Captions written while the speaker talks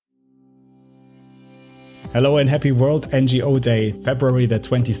Hello and happy World NGO Day, February the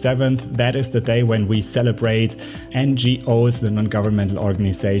 27th. That is the day when we celebrate NGOs, the non-governmental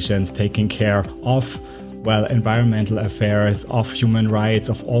organizations taking care of environmental affairs, of human rights,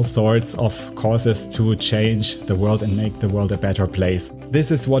 of all sorts of causes to change the world and make the world a better place.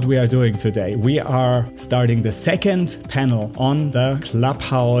 This is what we are doing today. We are starting the second panel on the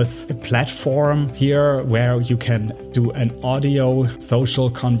Clubhouse platform here, where you can do an audio social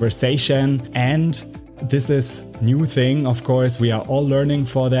conversation, and this is new thing, of course. We are all learning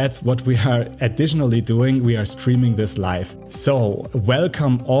for that. What we are additionally doing, we are streaming this live. So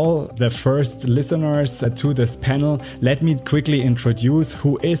welcome all the first listeners to this panel. Let me quickly introduce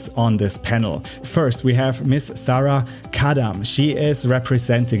who is on this panel. First, we have Miss Sarah Kadam. She is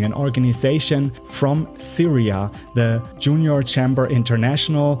representing an organization from Syria, the Junior Chamber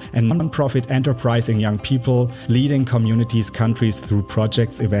International, a non-profit enterprising young people leading communities, countries through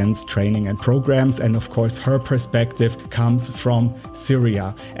projects, events, training and programs. And of course, her perspective comes from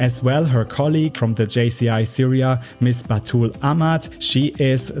Syria. As well, her colleague from the JCI Syria, Ms. Batul Ahmad. She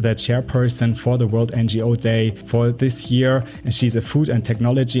is the chairperson for the World NGO Day for this year. And she's a food and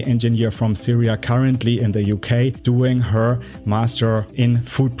technology engineer from Syria, currently in the UK, doing her master in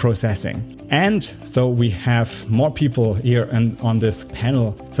food processing. And so we have more people here on this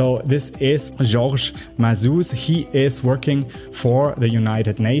panel. So this is Georges Mazouz. He is working for the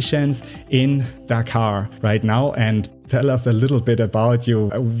United Nations in Dakar right now. And tell us a little bit about you.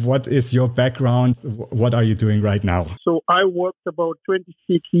 What is your background? What are you doing right now? So I worked about 26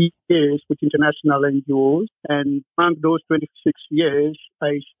 years with international NGOs. And among those 26 years,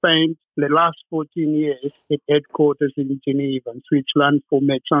 I spent the last 14 years at headquarters in Geneva, in Switzerland, for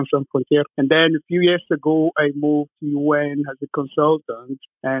Médecins Sans Frontières. And then a few years ago, I moved to UN as a consultant,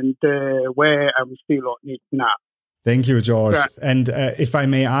 and where I'm still on it now. Thank you, George. Right. And if I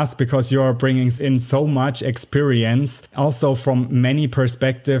may ask, because you're bringing in so much experience, also from many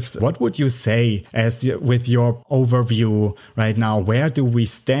perspectives, what would you say with your overview right now? Where do we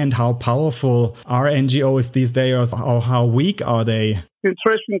stand? How powerful are NGOs these days, or how weak are they?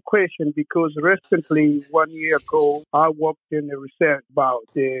 Interesting question, because recently, 1 year ago, I worked in a research about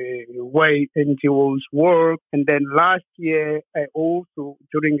the way NGOs work. And then last year, I also,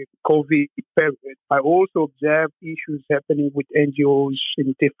 during the COVID period, I also observed issues happening with NGOs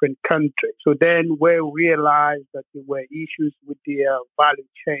in different countries. So then we realized that there were issues with the value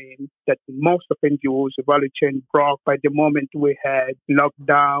chain, that most of NGOs, the value chain broke by the moment we had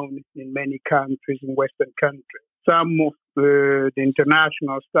lockdown in many countries, in Western countries. Some of the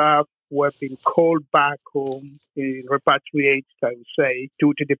international staff were being called back home, repatriated, I would say,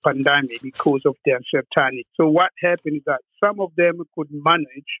 due to the pandemic because of the uncertainty. So what happened is that some of them could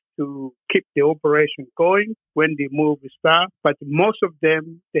manage to keep the operation going when they move the staff, but most of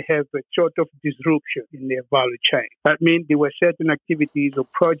them, they have a sort of disruption in their value chain. That means there were certain activities or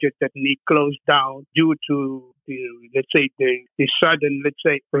projects that need closed down due to the sudden,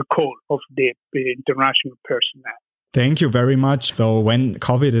 recall of the international personnel. Thank you very much. So when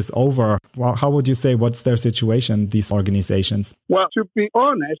COVID is over, how would you say, what's their situation, these organizations? Well, to be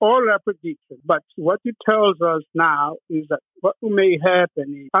honest, all are predictions. But what it tells us now is that what may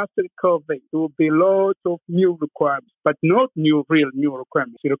happen is after COVID, there will be lots of new requirements, but not real new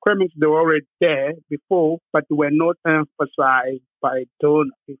requirements. The requirements, they were already there before, but were not emphasized by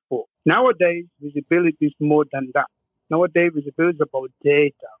donors before. Nowadays, visibility is more than that. Nowadays, visibility is about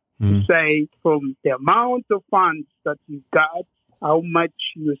data. To say from the amount of funds that you got, how much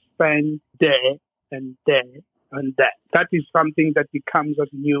you spend there and there and there. That is something that becomes as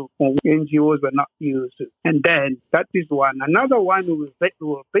new when NGOs were not used to. And then that is one. Another one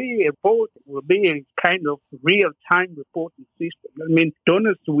will be a kind of real-time reporting system. I mean,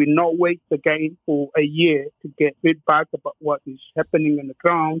 donors will not wait again for a year to get feedback about what is happening on the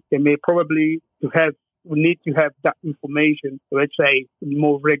ground. They may probably we need to have that information, let's say,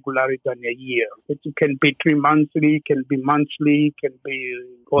 more regularly than a year. It can be 3 monthly, can be monthly, can be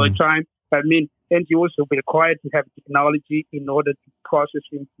all the time. I mean, NGOs will be required to have technology in order to process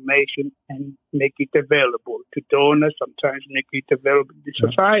information and make it available to donors, sometimes make it available to the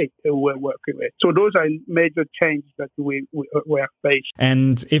society we're working with. So those are major changes that we are facing.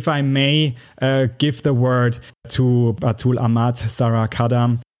 And if I may give the word to Batul Ahmad, Sarah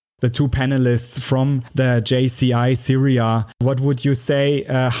Kadam, the two panelists from the JCI Syria, what would you say,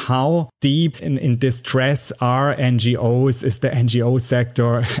 how deep in distress are NGOs, is the NGO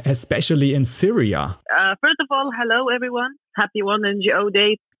sector, especially in Syria? First of all, hello everyone. Happy World NGO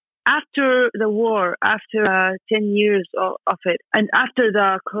Day. after the war, after 10 years of it, and after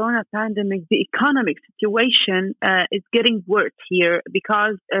the corona pandemic, the economic situation is getting worse here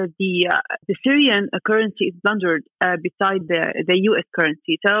because the Syrian currency is plundered beside the US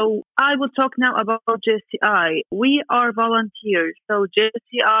currency. So I will talk now about JCI. We are volunteers, so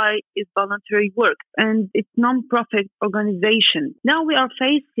JCI is voluntary work and it's non-profit organization. Now we are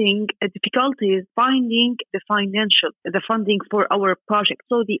facing difficulties finding the funding for our project.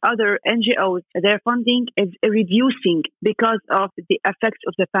 So the other NGOs, their funding is reducing because of the effects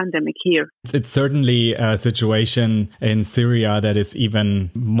of the pandemic here. It's certainly a situation in Syria that is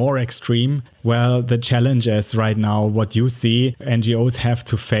even more extreme. Well, the challenges right now, what you see NGOs have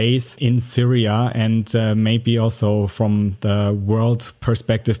to face in Syria and maybe also from the world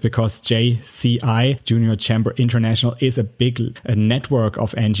perspective, because JCI, Junior Chamber International, is a big network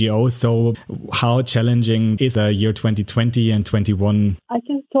of NGOs. So how challenging is the year 2020 and 21? I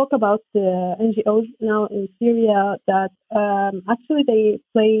can talk about the NGOs now in Syria that actually they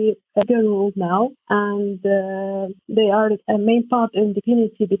play a bigger role now, and they are a main part in the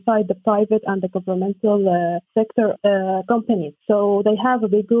community beside the private and the governmental sector companies. So they have a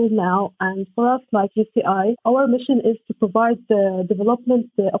big role now, and for us, like JCI, our mission is to provide the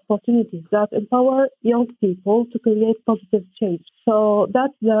development opportunities that empower young people to create positive change. So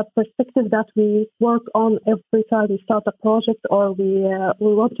that's the perspective that we work on every time we start a project or we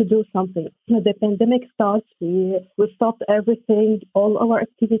want to do something. When the pandemic starts, we stopped everything, all our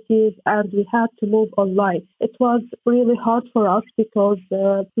activities, and we had to move online. It was really hard for us because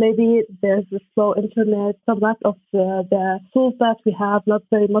maybe there's a slow internet, some lack of the tools that we have not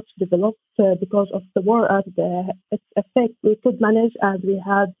very much developed because of the war and its effect. We could manage, and we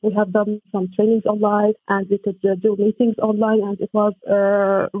have done some trainings online, and we could do meetings online, and it was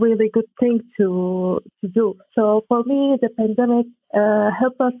a really good thing to do. So for me, the pandemic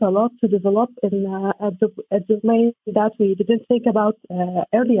helped us a lot to develop in a domain that we didn't think about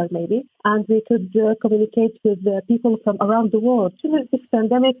earlier, maybe, and we could communicate with people from around the world. This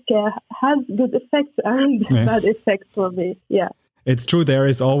pandemic has good effects and bad effects for me. Yeah. It's true, there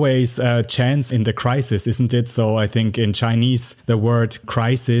is always a chance in the crisis, isn't it? So I think in Chinese, the word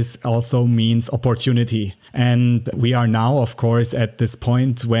crisis also means opportunity. And we are now, of course, at this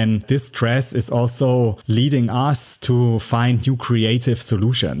point when distress is also leading us to find new creative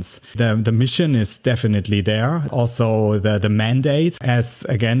solutions. The mission is definitely there. Also, the mandate, as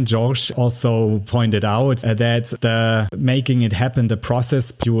again, George also pointed out, that the making it happen, the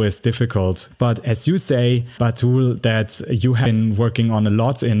process view is difficult. But as you say, Batul, that you have been working on a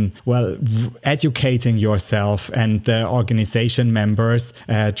lot in, educating yourself and the organization members,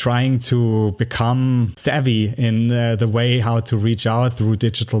 trying to become savvy in the way how to reach out through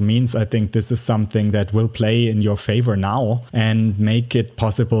digital means. I think this is something that will play in your favor now and make it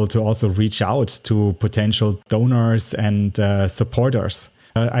possible to also reach out to potential donors and supporters.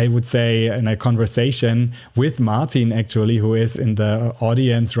 I would say in a conversation with Martin, actually, who is in the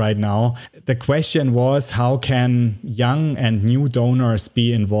audience right now, the question was, how can young and new donors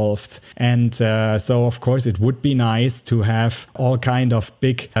be involved? And so, of course, it would be nice to have all kind of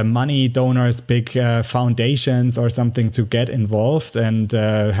big money donors, big foundations or something to get involved and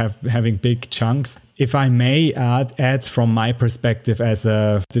having big chunks. If I may add from my perspective as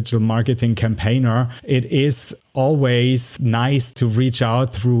a digital marketing campaigner, it is always nice to reach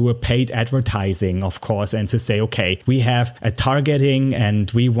out through a paid advertising, of course, and to say, okay, we have a targeting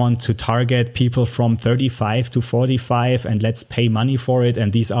and we want to target people from 35 to 45 and let's pay money for it.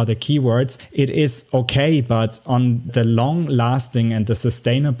 And these are the keywords. It is okay, but on the long lasting and the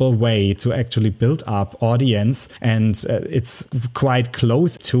sustainable way to actually build up audience, and it's quite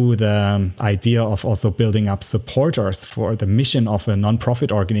close to the idea of also building up supporters for the mission of a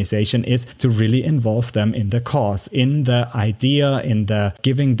non-profit organization, is to really involve them in the cause, in the idea, in the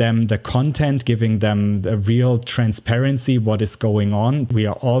giving them the content, giving them the real transparency, what is going on. We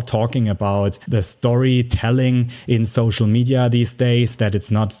are all talking about the storytelling in social media these days, that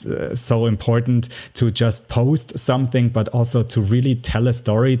it's not so important to just post something, but also to really tell a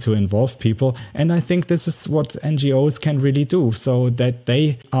story, to involve people. And I think this is what NGOs can really do, so that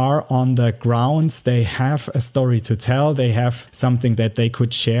they are on the grounds, they have a story to tell, they have something that they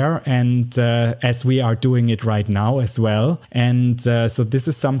could share, and as we are doing it right now as well. And so this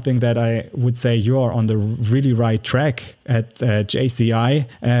is something that I would say you are on the really right track at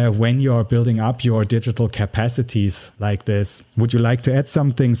JCI when you are building up your digital capacities like this. Would you like to add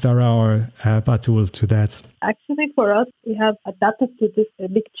something, Sarah or Batul, to that? Actually, for us, we have adapted to this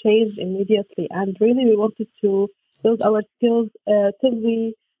big change immediately, and really we wanted to build our skills till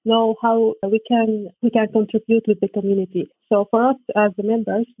we know how we can contribute with the community. So for us as the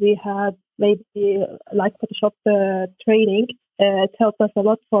members, we had maybe like Photoshop training. It helped us a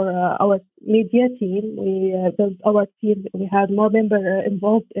lot for our media team. We built our team. We had more members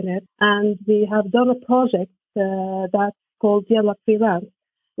involved in it, and we have done a project that's called Yalla Freelance,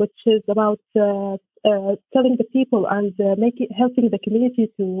 which is about telling the people and helping the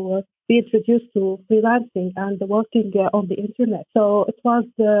community to be introduced to freelancing and working on the internet. So it was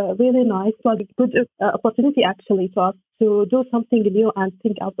really nice. It was a good opportunity actually to us to do something new and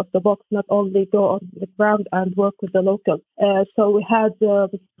think out of the box, not only go on the ground and work with the locals. So we had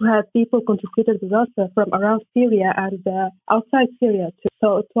people contributed with us from around Syria and outside Syria too.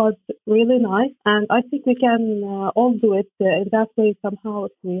 So it was really nice, and I think we can all do it in that way somehow.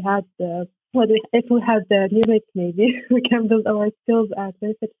 If we had the Munich, maybe we can build our skills and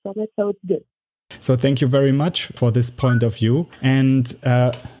benefit from it. So it's good. So thank you very much for this point of view. And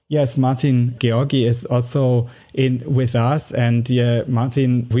yes, Martin Georgi is also in with us. And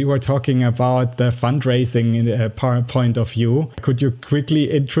Martin, we were talking about the fundraising point of view. Could you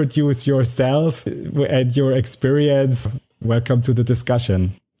quickly introduce yourself and your experience? Welcome to the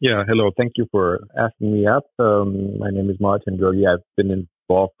discussion. Yeah, hello. Thank you for asking me up. My name is Martin Georgi. I've been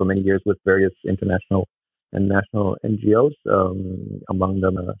involved for many years with various international and national NGOs, among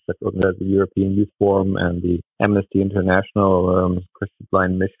them such organizations as the European Youth Forum and the Amnesty International, Christian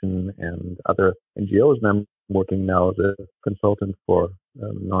Blind Mission, and other NGOs. And I'm working now as a consultant for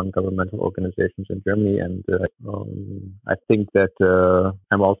non-governmental organizations in Germany. And I think that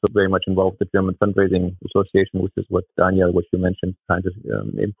I'm also very much involved with the German Fundraising Association, which is what Daniel, what you mentioned, trying to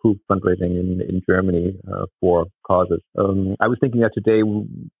improve fundraising in Germany for causes. I was thinking that today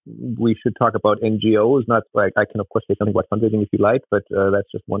we should talk about NGOs, not like I can of course say something about fundraising if you like, but that's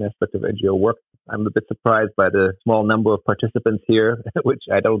just one aspect of NGO work. I'm a bit surprised by the small number of participants here, which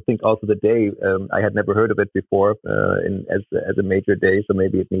I don't think also the day, I had never heard of it before as a major day, so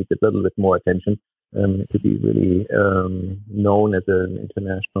maybe it needs a little bit more attention to be really known as an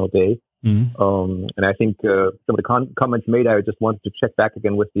international day. Mm-hmm. And I think some of the comments made, I just wanted to check back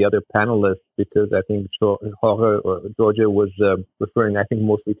again with the other panelists, because I think Jorge or Georgia was referring, I think,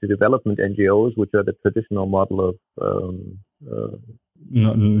 mostly to development NGOs, which are the traditional model of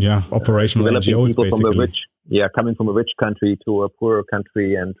operational NGOs, basically. Coming from a rich country to a poorer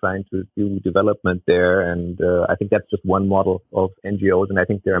country and trying to do development there. And I think that's just one model of NGOs. And I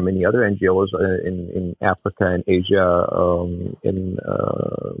think there are many other NGOs in Africa and Asia, in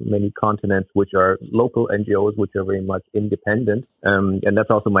many continents, which are local NGOs, which are very much independent. And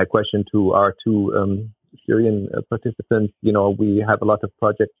that's also my question to our two Syrian participants. You know, we have a lot of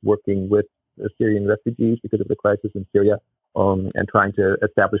projects working with Syrian refugees because of the crisis in Syria. And trying to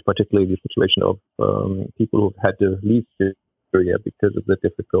establish particularly the situation of people who've had to leave Syria because of the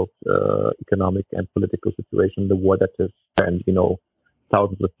difficult economic and political situation, the war that has, and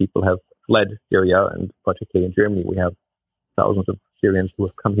thousands of people have fled Syria, and particularly in Germany, we have thousands of Syrians who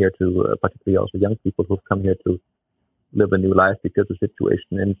have come here to, particularly also young people who have come here to live a new life because the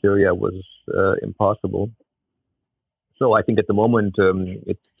situation in Syria was impossible. So I think at the moment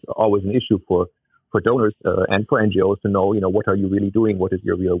it's always an issue for donors and for NGOs to know, what are you really doing? What is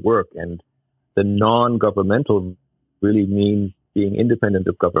your real work? And the non-governmental really means being independent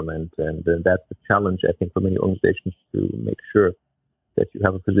of government. And that's the challenge, I think, for many organizations, to make sure that you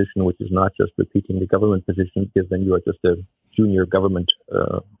have a position which is not just repeating the government position, because then you are just a junior government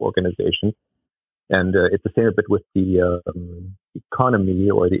organization. And it's the same a bit with the economy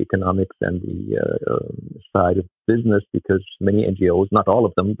or the economics and the side of business, because many NGOs, not all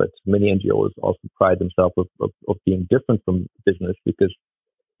of them, but many NGOs also pride themselves of being different from business, because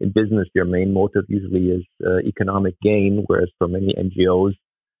in business, your main motive usually is economic gain, whereas for many NGOs,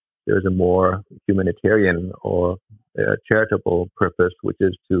 there's a more humanitarian or charitable purpose, which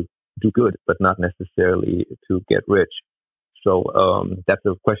is to do good, but not necessarily to get rich. So that's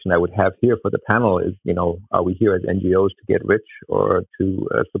a question I would have here for the panel is, are we here as NGOs to get rich or to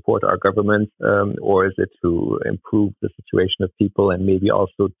support our government, or is it to improve the situation of people, and maybe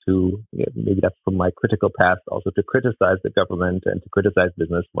also to, maybe that's from my critical past, also to criticize the government and to criticize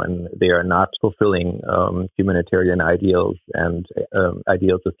business when they are not fulfilling humanitarian ideals and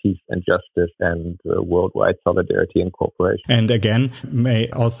ideals of peace and justice and worldwide solidarity and cooperation. And again, may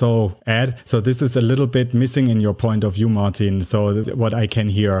also add, so this is a little bit missing in your point of view, Martin, Martin. So what I can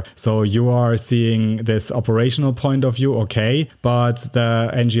hear. So you are seeing this operational point of view, okay, but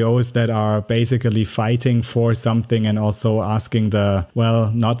the NGOs that are basically fighting for something and also asking the,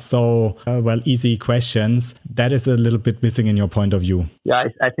 well, not so easy questions, that is a little bit missing in your point of view. Yeah,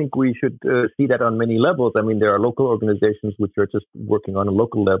 I think we should see that on many levels. I mean, there are local organizations which are just working on a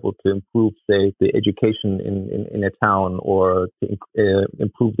local level to improve, say, the education in a town, or to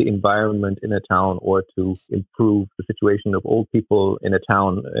improve the environment in a town, or to improve the situation of old people in a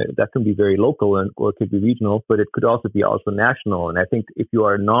town. That can be very local or it could be regional, but it could also be national. And I think if you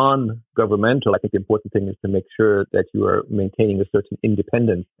are non-governmental, I think the important thing is to make sure that you are maintaining a certain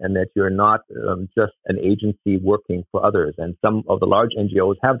independence and that you're not just an agency working for others. And some of the large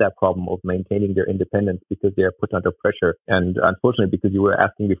NGOs have that problem of maintaining their independence because they are put under pressure. And unfortunately, because you were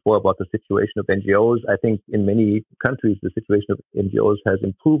asking before about the situation of NGOs, I think in many countries, the situation of NGOs has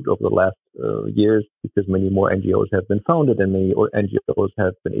improved over the last years because many more NGOs have been founded and many NGOs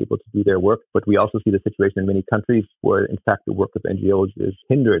have been able to do their work. But we also see the situation in many countries where, in fact, the work of NGOs is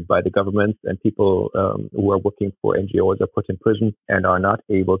hindered by the government, and people who are working for NGOs are put in prison and are not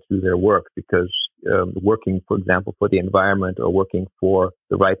able to do their work because working, for example, for the environment, or working for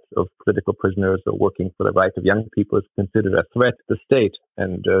the rights of political prisoners, or working for the rights of young people is considered a threat to the state.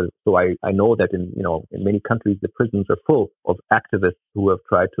 And so I know that in many countries, the prisons are full of activists who have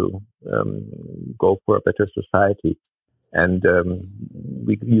tried to go for a better society. And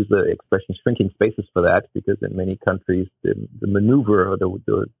we use the expression shrinking spaces for that, because in many countries, the maneuver, or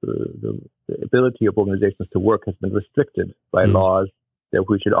the ability of organizations to work has been restricted by laws, that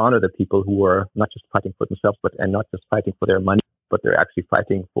we should honor the people who are not just fighting for themselves, and not just fighting for their money, but they're actually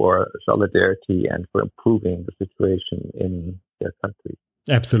fighting for solidarity and for improving the situation in their countries.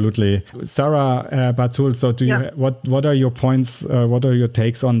 Absolutely. Sarah Batul, so what are your points, what are your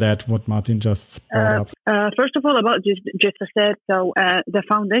takes on that, what Martin just brought up? First of all, about just said, so the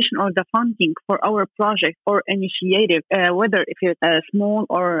foundation or the funding for our project or initiative, whether if it's small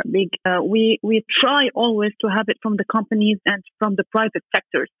or big, we try always to have it from the companies and from the private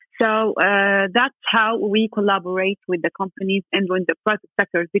sectors. So that's how we collaborate with the companies and with the private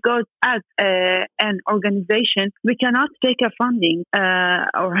sectors, because as an organization, we cannot take a funding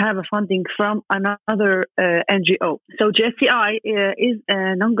or have a funding from another NGO. So JCI is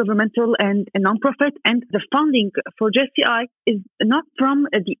a non-governmental and a non-profit, and the funding for JCI is not from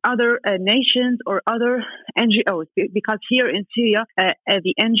the other nations or other NGOs, because here in Syria,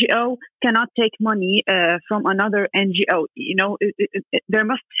 the NGO cannot take money from another NGO. There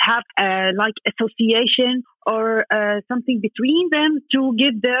must have like association or something between them to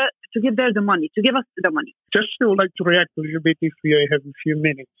give the money, to give us the money. Just would like to react a little bit if we have a few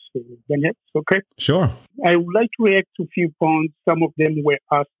minutes, Bennett, okay? Sure. I would like to react to a few points. Some of them were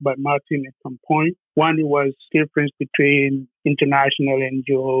asked by Martin at some point. One was difference between international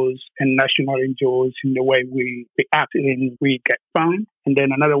NGOs and national NGOs in the way we act and we get found. And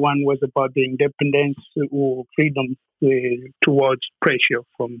then another one was about the independence or freedom towards pressure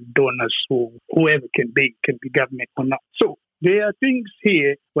from donors, whoever can be government or not. So there are things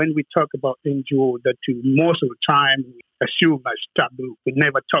here when we talk about NGO that most of the time we assume as taboo, we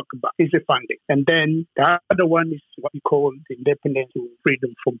never talk about, is the funding. And then the other one is what we call the independence or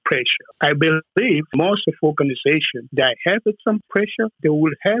freedom from pressure. I believe most of organizations that have some pressure, they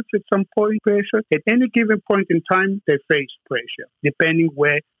will have at some point pressure. At any given point in time, they face pressure, depending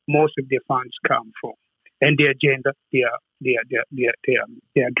where most of their funds come from and the agenda they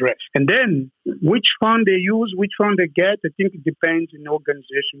address. And then which fund they use, which fund they get, I think it depends on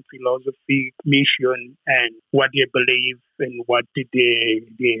organization philosophy, mission, and what they believe and what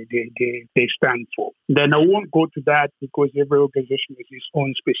they stand for. Then I won't go to that because every organization has its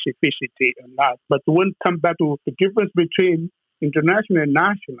own specificity and that. But we will come back to the difference between international and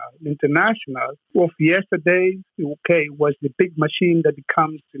national. International of yesterday, was the big machine that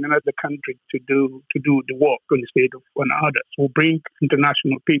comes in another country to do the work instead of another. So bring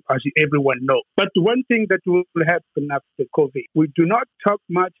international people, as everyone knows. But one thing that will happen after COVID, we do not talk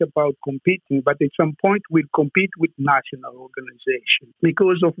much about competing, but at some point we'll compete with national organizations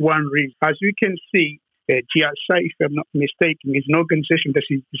because of one reason. As you can see, GSI, if I'm not mistaken, is an organization that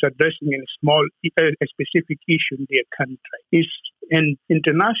is addressing a specific issue in their country. It's an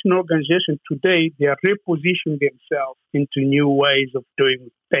international organization today. They are repositioning themselves into new ways of doing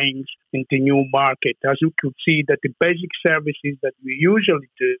things, into new markets. As you could see, that the basic services that we usually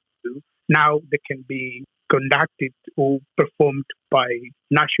do, now they can be conducted or performed by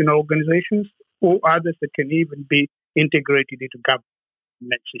national organizations or others that can even be integrated into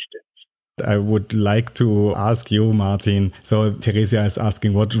government systems. I would like to ask you, Martin. So Theresia is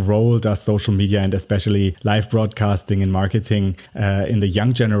asking, what role does social media and especially live broadcasting and marketing in the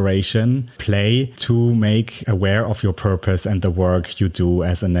young generation play to make aware of your purpose and the work you do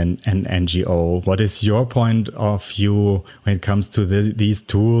as an NGO? What is your point of view when it comes to these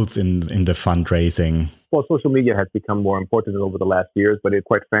tools in the fundraising? Well, social media has become more important over the last years, but it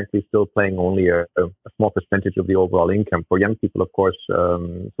quite frankly is still playing only a small percentage of the overall income. For young people, of course,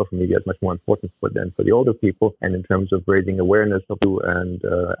 social media is much more important than for the older people. And in terms of raising awareness of and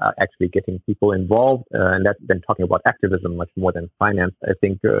actually getting people involved, and that's then talking about activism much more than finance, I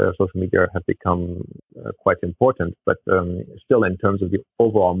think social media have become quite important. But still, in terms of the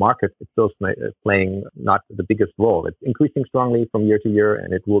overall market, it's still playing not the biggest role. It's increasing strongly from year to year,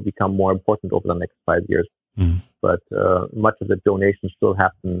 and it will become more important over the next 5 years. But much of the donations still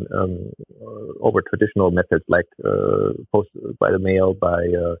happen over traditional methods like post by the mail, by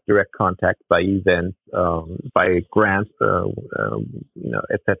direct contact, by events, by grants,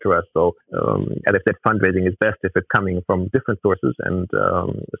 etc. So, as I said, fundraising is best if it's coming from different sources, and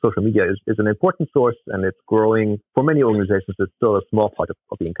social media is an important source, and it's growing. For many organizations, it's still a small part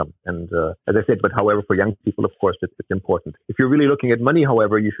of the income. And as I said, but however, for young people, of course, it's important. If you're really looking at money,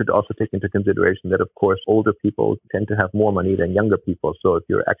 however, you should also take into consideration that, of course, older people tend to have more money than younger people. So if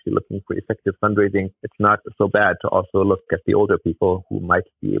you're actually looking for effective fundraising, it's not so bad to also look at the older people who might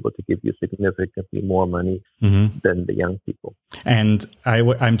be able to give you significantly more money than the young people. And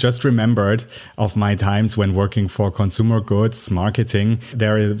I'm just remembered of my times when working for consumer goods marketing.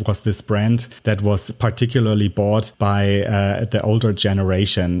 There was this brand that was particularly bought by the older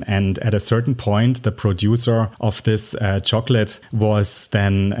generation. And at a certain point, the producer of this chocolate was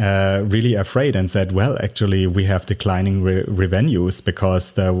then really afraid and said, well, actually, we have declining revenues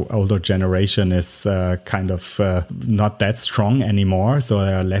because the older generation is kind of not that strong anymore. So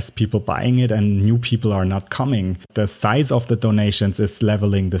there are less people buying it and new people are not coming. The size of the donations is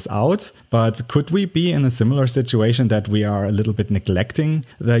leveling this out. But could we be in a similar situation that we are a little bit neglecting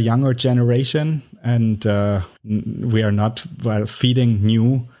the younger generation and we are not feeding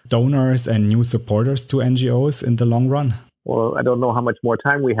new donors and new supporters to NGOs in the long run? Well, I don't know how much more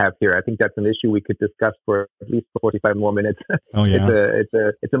time we have here. I think that's an issue we could discuss for at least 45 more minutes. Oh, yeah.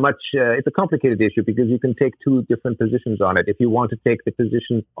 It's a complicated issue because you can take two different positions on it. If you want to take the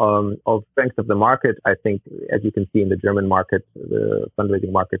position of strength of the market, I think, as you can see in the German market, the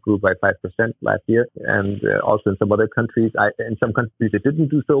fundraising market grew by 5% last year. And also in some other countries, in some countries it didn't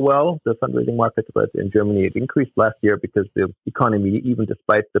do so well, the fundraising market, but in Germany it increased last year because the economy, even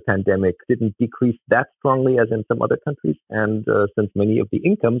despite the pandemic, didn't decrease that strongly as in some other countries. And since many of the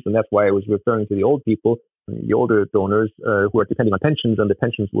incomes, and that's why I was referring to the old people, the older donors who are depending on pensions, and the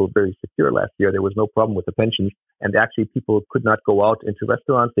pensions were very secure last year. There was no problem with the pensions. And actually, people could not go out into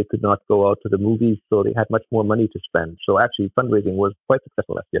restaurants. They could not go out to the movies. So they had much more money to spend. So actually, fundraising was quite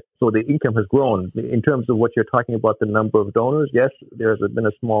successful last year. So the income has grown. In terms of what you're talking about, the number of donors, yes, there's been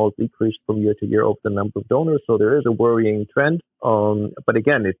a small decrease from year to year of the number of donors. So there is a worrying trend. But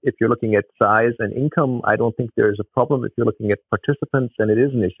again, if you're looking at size and income, I don't think there's a problem. If you're looking at participants, then it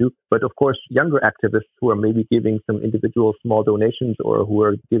is an issue. But of course, younger activists who are maybe giving some individual small donations or who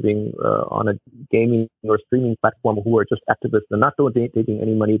are giving on a gaming or streaming platform, who are just activists and not donating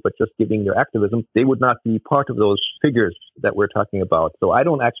any money, but just giving their activism, they would not be part of those figures that we're talking about. So I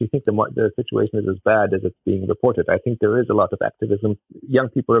don't actually think the situation is as bad as it's being reported. I think there is a lot of activism. Young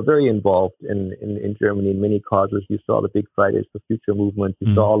people are very involved in Germany in many causes. You saw the Big Fridays for Future movement.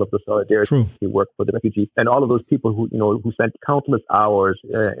 You saw all of the solidarity work for the refugees, and all of those people who spent countless hours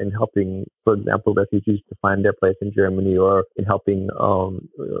in helping, for example, refugees to find their place in Germany, or in helping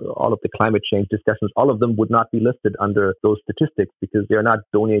all of the climate change discussions. All of them would not be listed under those statistics because they're not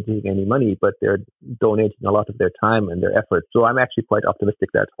donating any money, but they're donating a lot of their time and their effort. So I'm actually quite optimistic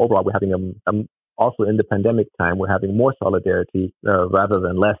that overall we're having also in the pandemic time, we're having more solidarity rather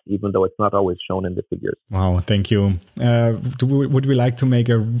than less, even though it's not always shown in the figures. Wow, thank you. Would we like to make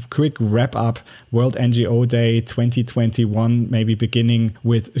a quick wrap up World NGO Day 2021, maybe beginning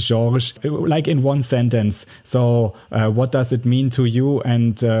with Georges, like in one sentence? So what does it mean to you,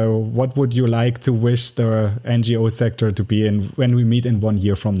 and what would you like to wish the NGO sector to be in when we meet in 1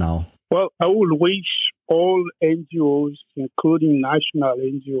 year from now? Well, I would wish all NGOs, including national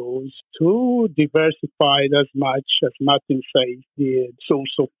NGOs, to diversify as much as Martin says the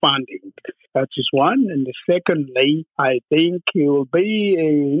source of funding. That is one. And secondly, I think it will be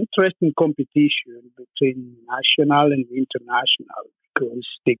an interesting competition between national and international, because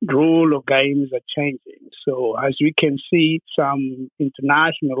the rule of games are changing. So as we can see, some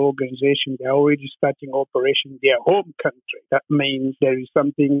international organizations, they're already starting operation in their home country. That means there is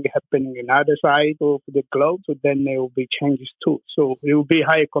something happening in other side of the globe, so then there will be changes too. So it will be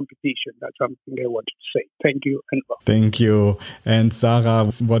higher competition. That's something I wanted to say. Thank you. Thank you. And Sarah,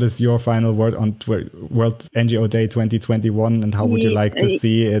 what is your final word on World NGO Day 2021, and how would you like to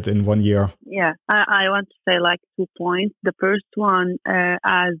see it in 1 year? Yeah, I want to say 2 points. The first one,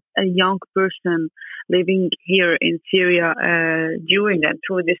 as a young person living here in Syria during and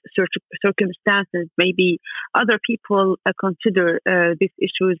through these circumstances, maybe other people consider these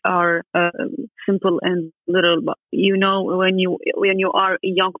issues are simple and little. But when you are a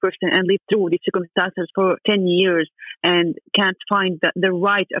young person and live through these circumstances for 10 years and can't find the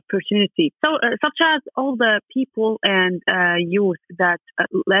right opportunity, so such as all the people and youth that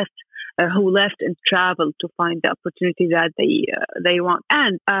who left and traveled to find the opportunity that they want,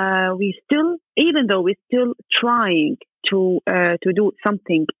 and even though we're still trying to do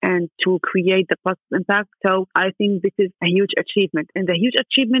something and to create the positive impact. So I think this is a huge achievement, and the huge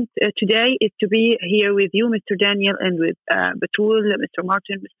achievement today is to be here with you, Mr. Daniel, and with Batul, Mr.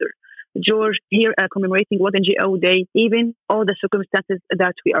 Martin, Mr. George, here commemorating World NGO Day, even all the circumstances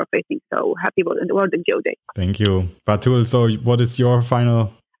that we are facing. So happy World NGO Day. Thank you. Batul, so what is your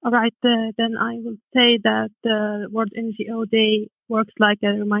final? All right, then I will say that World NGO Day works like a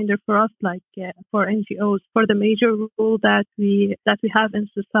reminder for us, for NGOs, for the major role that we have in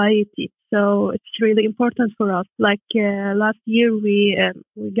society. So it's really important for us. Last year, we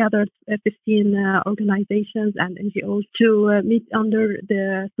gathered 15 organizations and NGOs to meet under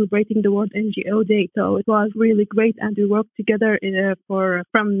the celebrating the World NGO Day. So it was really great, and we worked together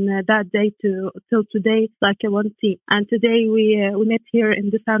from that day till today like a one team. And today we met here in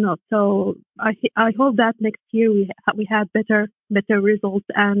the panel. So I hope that next year we have better results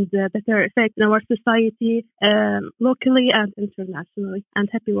and better effect in our society, locally and internationally. And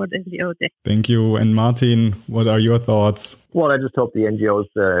happy World NGO Day. Thank you. And Martin, what are your thoughts? Well, I just hope the NGOs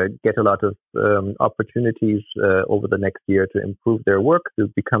get a lot of opportunities over the next year to improve their work, to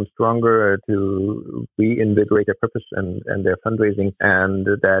become stronger, to reinvigorate their purpose and their fundraising, and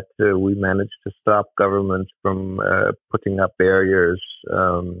that we manage to stop governments from putting up barriers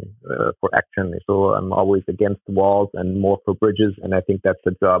for action. So I'm always against walls and more for bridges, and I think that's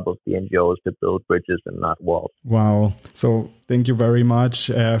the job of the NGOs, to build bridges and not walls. Wow. So thank you very much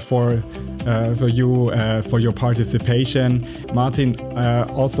for your participation. Martin,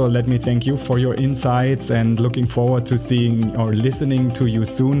 also let me thank you for your insights, and looking forward to seeing or listening to you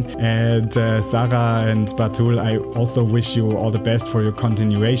soon. And Sarah and Batul, I also wish you all the best for your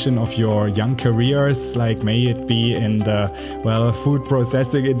continuation of your young careers, may it be in the food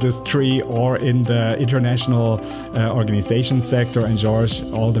processing industry or in the international organization sector. And George,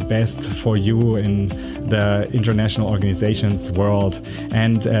 all the best for you in the international organizations world.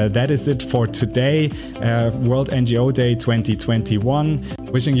 And that is it for today, World NGO Day 2021.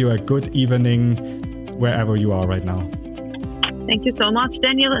 Wishing you a good evening wherever you are right now. Thank you so much,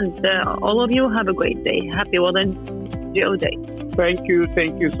 Daniel, and all of you have a great day. Happy World NGO Day. Thank you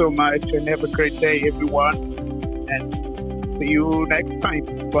so much, and have a great day, everyone. And see you next time.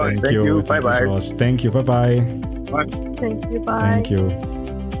 Bye. Thank you. Bye-bye. George. Thank you. Bye-bye. Bye. Thank you. Bye. Thank you.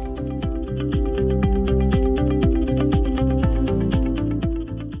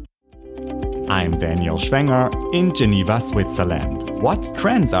 I'm Daniel Schwenger in Geneva, Switzerland. What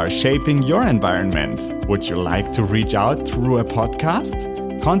trends are shaping your environment? Would you like to reach out through a podcast?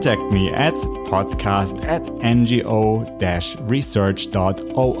 Contact me at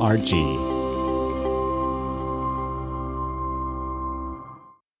podcast@ngo-research.org.